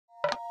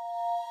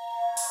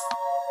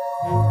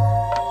In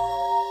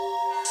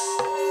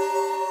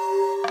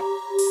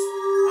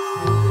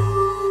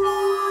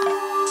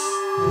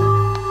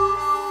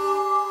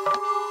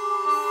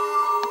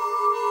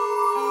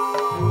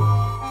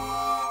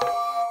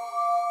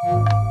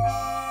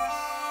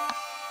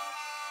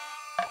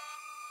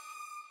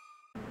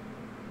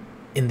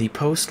the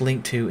post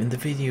linked to in the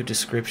video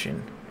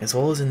description, as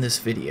well as in this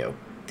video,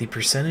 the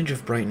percentage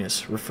of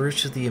brightness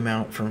refers to the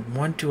amount from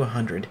 1 to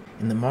 100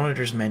 in the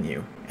monitor's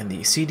menu, and the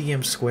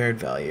CDM squared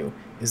value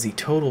is the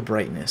total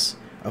brightness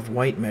of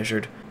white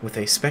measured with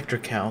a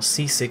SpectraCal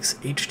C6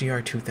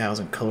 HDR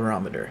 2000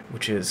 colorimeter,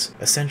 which is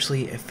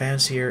essentially a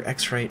fancier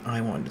X-Rite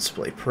i1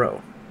 Display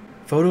Pro.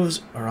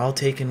 Photos are all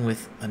taken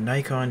with a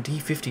Nikon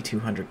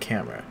D5200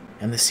 camera,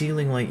 and the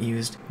ceiling light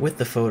used with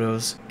the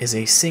photos is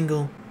a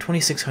single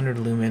 2600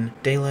 lumen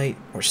daylight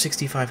or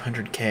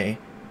 6500K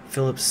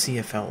Philips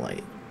CFL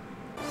light.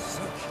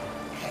 Such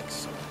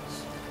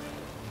excellence.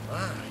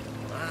 My.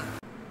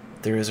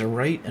 There is a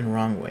right and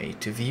wrong way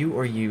to view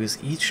or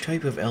use each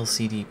type of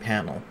LCD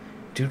panel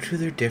due to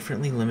their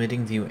differently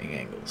limiting viewing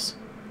angles.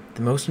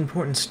 The most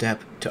important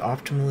step to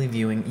optimally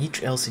viewing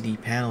each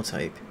LCD panel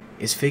type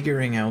is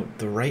figuring out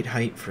the right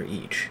height for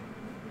each.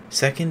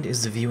 Second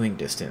is the viewing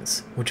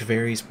distance, which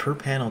varies per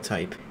panel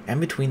type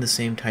and between the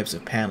same types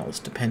of panels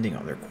depending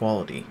on their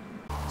quality.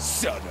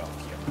 Son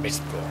of your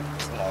misborn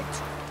clod.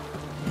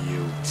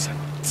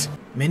 Mutant.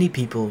 Many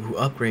people who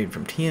upgrade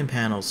from TN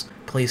panels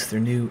place their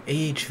new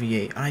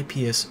AHVA,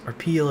 IPS, or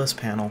PLS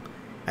panel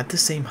at the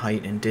same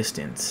height and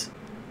distance.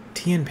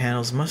 TN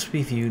panels must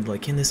be viewed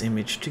like in this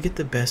image to get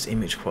the best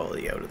image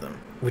quality out of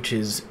them, which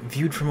is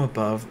viewed from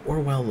above or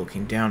while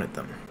looking down at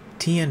them.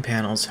 TN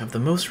panels have the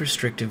most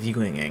restrictive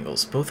viewing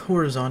angles both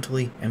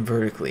horizontally and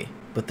vertically,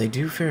 but they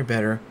do fare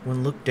better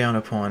when looked down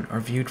upon or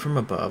viewed from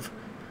above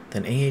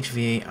than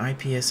AHVA,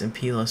 IPS, and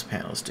PLS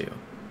panels do.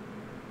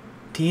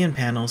 TN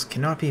panels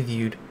cannot be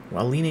viewed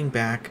while leaning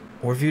back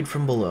or viewed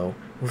from below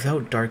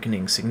without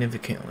darkening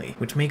significantly,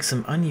 which makes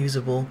them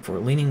unusable for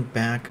leaning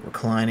back,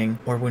 reclining,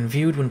 or when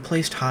viewed when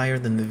placed higher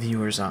than the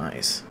viewer's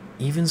eyes.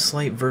 Even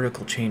slight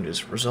vertical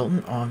changes result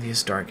in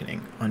obvious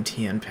darkening on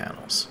TN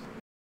panels.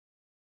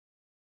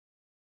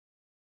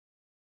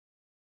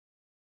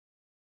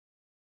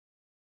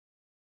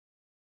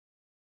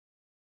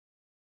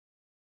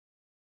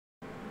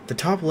 The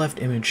top left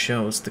image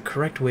shows the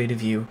correct way to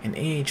view an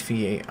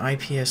AHVA,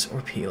 IPS, or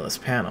PLS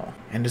panel,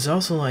 and is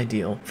also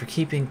ideal for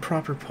keeping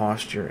proper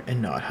posture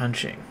and not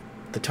hunching.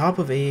 The top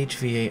of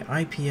AHVA,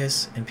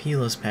 IPS, and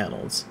PLS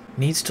panels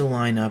needs to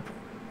line up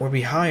or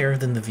be higher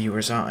than the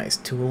viewer's eyes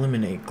to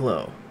eliminate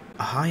glow.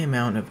 A high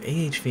amount of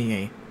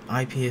AHVA,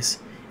 IPS,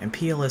 and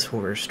PLS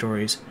horror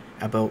stories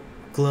about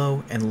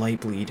glow and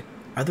light bleed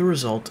are the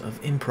result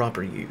of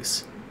improper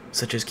use,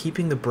 such as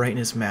keeping the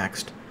brightness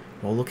maxed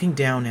while looking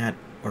down at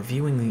or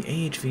viewing the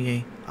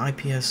AHVA,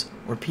 IPS,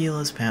 or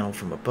PLS panel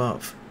from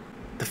above.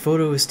 The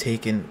photo is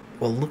taken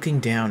while looking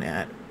down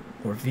at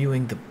or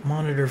viewing the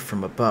monitor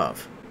from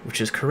above, which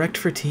is correct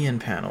for TN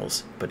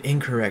panels, but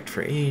incorrect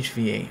for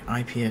AHVA,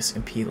 IPS,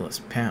 and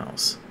PLS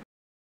panels.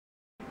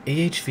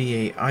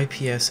 AHVA,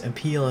 IPS, and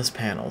PLS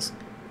panels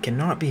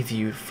cannot be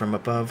viewed from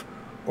above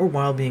or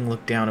while being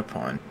looked down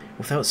upon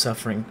without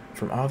suffering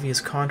from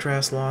obvious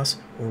contrast loss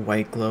or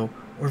white glow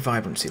or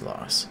vibrancy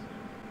loss.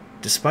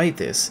 Despite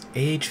this,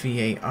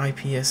 AHVA,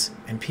 IPS,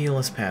 and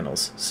PLS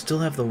panels still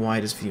have the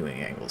widest viewing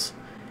angles,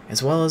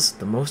 as well as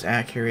the most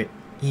accurate,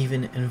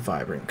 even, and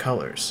vibrant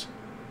colors.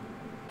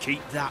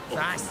 Keep that up and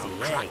I'll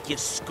crack your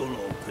skull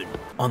open.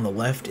 On the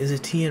left is a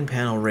TN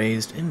panel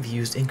raised and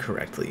viewed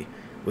incorrectly,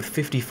 with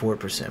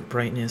 54%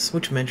 brightness,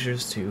 which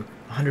measures to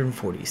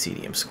 140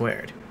 CDM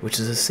squared, which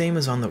is the same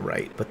as on the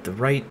right, but the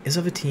right is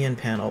of a TN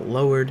panel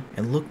lowered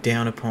and looked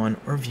down upon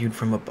or viewed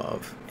from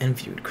above, and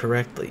viewed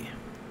correctly.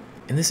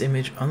 In this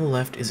image, on the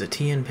left is a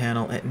TN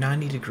panel at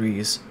 90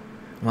 degrees,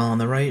 while on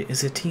the right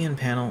is a TN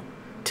panel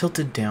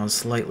tilted down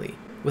slightly,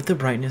 with the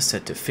brightness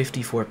set to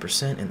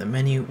 54% in the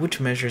menu,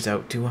 which measures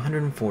out to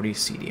 140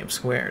 CDM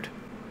squared.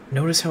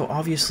 Notice how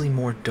obviously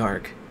more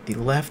dark the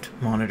left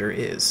monitor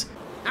is.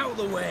 Out of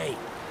the way!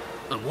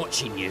 I'm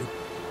watching you.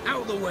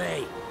 Out of the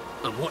way!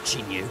 I'm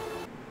watching you.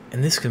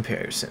 In this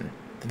comparison,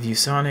 the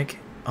ViewSonic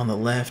on the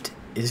left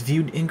is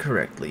viewed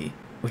incorrectly,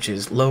 which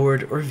is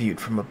lowered or viewed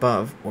from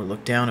above or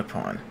looked down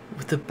upon,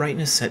 with the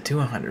brightness set to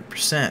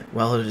 100%,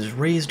 while it is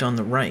raised on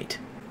the right,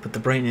 but the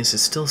brightness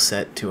is still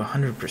set to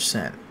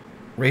 100%.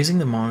 Raising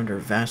the monitor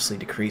vastly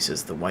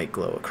decreases the white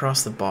glow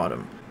across the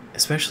bottom,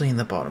 especially in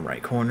the bottom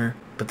right corner,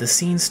 but the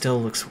scene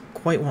still looks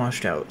quite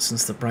washed out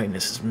since the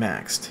brightness is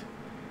maxed.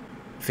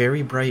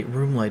 Very bright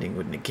room lighting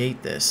would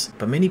negate this,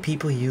 but many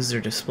people use their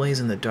displays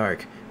in the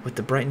dark with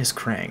the brightness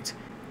cranked,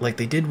 like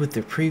they did with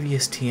their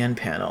previous TN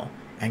panel,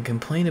 and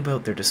complain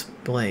about their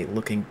display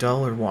looking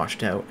dull or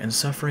washed out and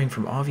suffering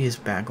from obvious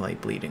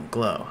backlight bleed and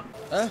glow.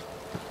 Huh?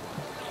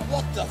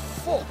 What the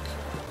fuck?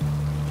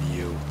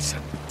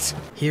 Mutant.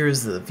 Here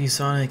is the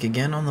ViewSonic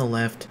again on the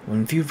left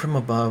when viewed from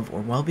above or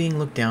while being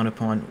looked down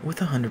upon with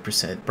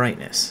 100%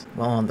 brightness,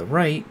 while on the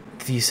right,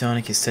 The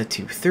ViewSonic is set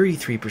to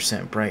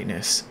 33%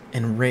 brightness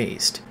and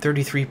raised.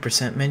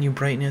 33% menu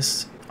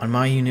brightness on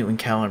my unit when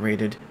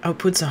calibrated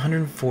outputs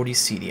 140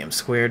 CDM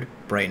squared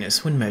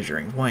brightness when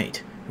measuring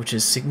white, which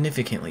is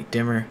significantly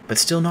dimmer, but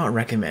still not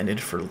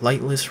recommended for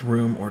lightless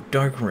room or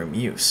dark room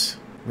use.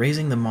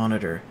 Raising the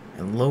monitor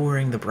and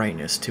lowering the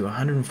brightness to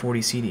 140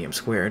 CDM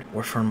squared,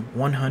 or from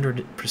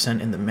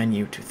 100% in the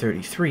menu to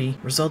 33,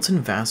 results in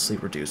vastly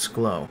reduced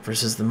glow,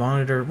 versus the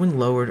monitor when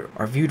lowered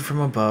or viewed from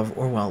above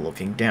or while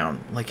looking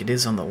down, like it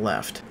is on the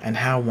left, and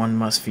how one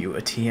must view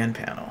a TN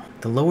panel.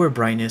 The lower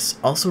brightness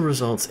also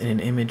results in an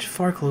image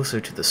far closer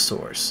to the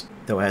source,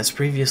 though as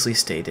previously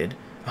stated,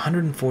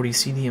 140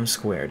 CDM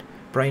squared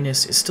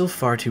brightness is still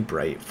far too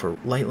bright for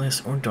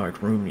lightless or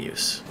dark room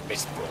use.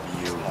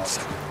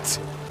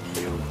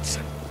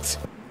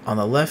 On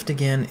the left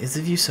again is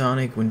the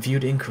ViewSonic when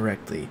viewed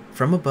incorrectly,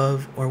 from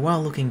above or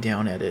while looking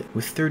down at it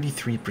with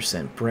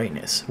 33%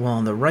 brightness, while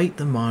on the right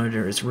the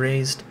monitor is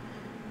raised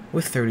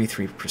with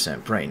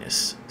 33%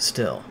 brightness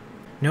still.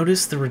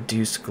 Notice the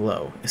reduced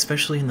glow,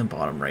 especially in the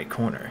bottom right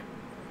corner.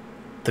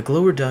 The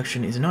glow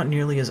reduction is not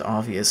nearly as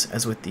obvious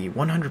as with the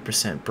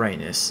 100%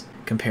 brightness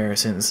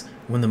comparisons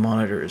when the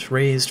monitor is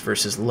raised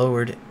versus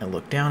lowered and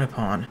looked down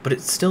upon, but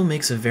it still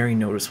makes a very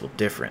noticeable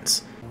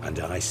difference. And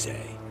I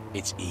say,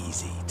 it's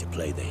easy to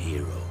play the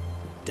hero,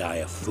 die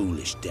a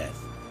foolish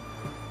death.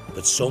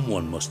 But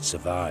someone must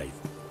survive,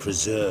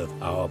 preserve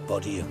our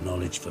body of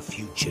knowledge for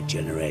future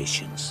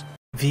generations.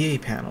 VA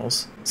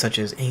panels, such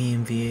as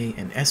A-MVA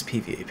and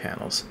S-PVA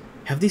panels,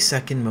 have the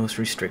second most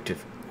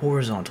restrictive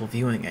horizontal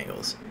viewing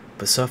angles,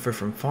 but suffer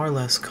from far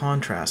less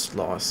contrast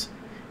loss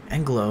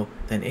and glow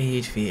than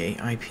AHVA,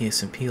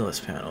 IPS, and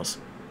PLS panels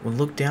when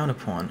looked down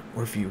upon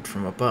or viewed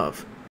from above.